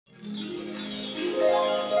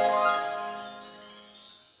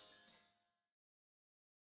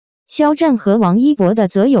萧战和王一博的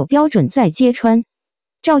择友标准再揭穿。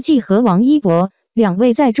赵继和王一博两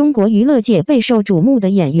位在中国娱乐界备受瞩目的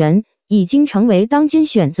演员，已经成为当今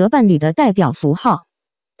选择伴侣的代表符号。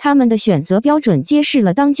他们的选择标准揭示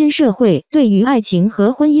了当今社会对于爱情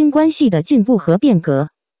和婚姻关系的进步和变革。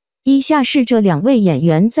以下是这两位演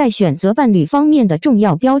员在选择伴侣方面的重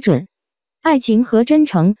要标准：爱情和真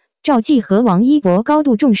诚。赵继和王一博高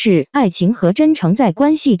度重视爱情和真诚在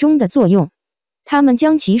关系中的作用，他们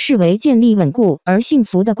将其视为建立稳固而幸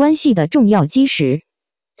福的关系的重要基石。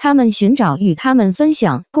他们寻找与他们分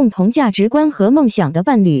享共同价值观和梦想的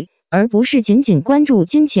伴侣，而不是仅仅关注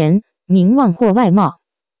金钱、名望或外貌。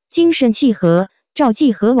精神契合。赵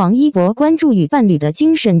继和王一博关注与伴侣的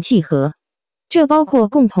精神契合，这包括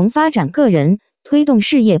共同发展个人、推动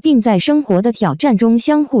事业，并在生活的挑战中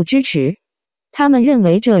相互支持。他们认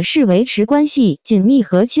为这是维持关系紧密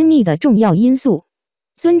和亲密的重要因素。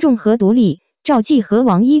尊重和独立。赵继和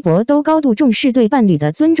王一博都高度重视对伴侣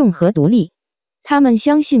的尊重和独立。他们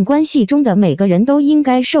相信关系中的每个人都应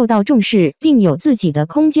该受到重视，并有自己的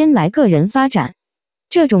空间来个人发展。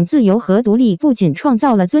这种自由和独立不仅创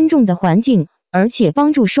造了尊重的环境，而且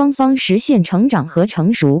帮助双方实现成长和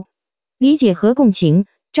成熟。理解和共情。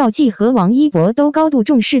赵继和王一博都高度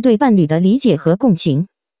重视对伴侣的理解和共情。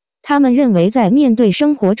他们认为在面对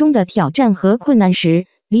生活中的挑战和困难时，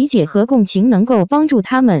理解和共情能够帮助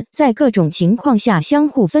他们在各种情况下相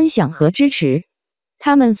互分享和支持。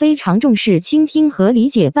他们非常重视倾听和理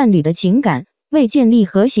解伴侣的情感，为建立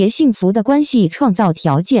和谐幸福的关系创造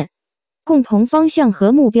条件。共同方向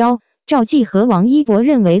和目标。赵继和王一博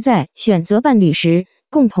认为在选择伴侣时，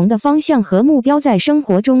共同的方向和目标在生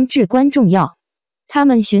活中至关重要。他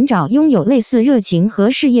们寻找拥有类似热情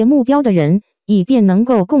和事业目标的人，以便能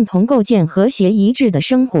够共同构建和谐一致的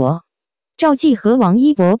生活。赵继和王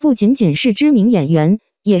一博不仅仅是知名演员，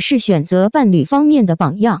也是选择伴侣方面的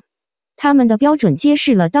榜样。他们的标准揭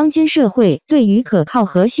示了当今社会对于可靠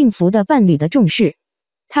和幸福的伴侣的重视。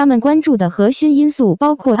他们关注的核心因素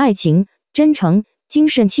包括爱情、真诚、精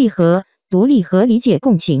神契合、独立和理解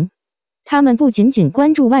共情。他们不仅仅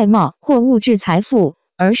关注外貌或物质财富，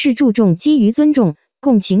而是注重基于尊重、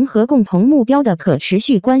共情和共同目标的可持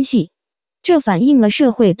续关系。这反映了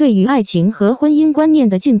社会对于爱情和婚姻观念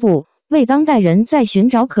的进步，为当代人在寻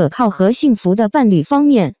找可靠和幸福的伴侣方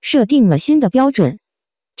面设定了新的标准。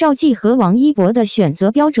赵继和王一博的选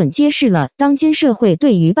择标准揭示了当今社会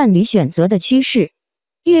对于伴侣选择的趋势。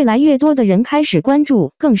越来越多的人开始关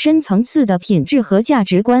注更深层次的品质和价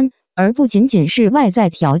值观，而不仅仅是外在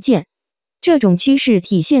条件。这种趋势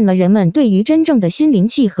体现了人们对于真正的心灵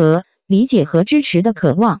契合、理解和支持的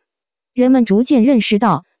渴望。人们逐渐认识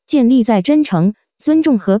到，建立在真诚、尊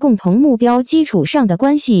重和共同目标基础上的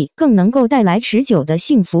关系更能够带来持久的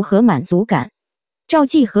幸福和满足感。赵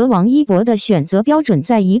继和王一博的选择标准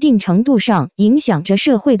在一定程度上影响着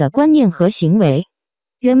社会的观念和行为。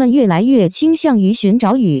人们越来越倾向于寻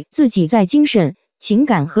找与自己在精神、情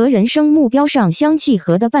感和人生目标上相契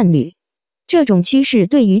合的伴侣。这种趋势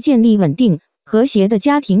对于建立稳定、和谐的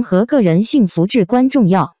家庭和个人幸福至关重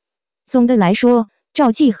要。总的来说，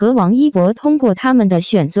赵继和王一博通过他们的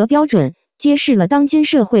选择标准，揭示了当今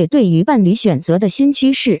社会对于伴侣选择的新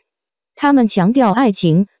趋势。他们强调爱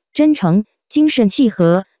情、真诚、精神契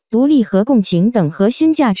合、独立和共情等核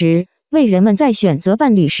心价值，为人们在选择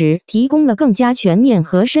伴侣时提供了更加全面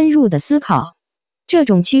和深入的思考。这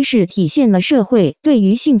种趋势体现了社会对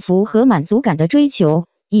于幸福和满足感的追求，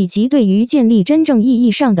以及对于建立真正意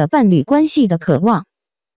义上的伴侣关系的渴望。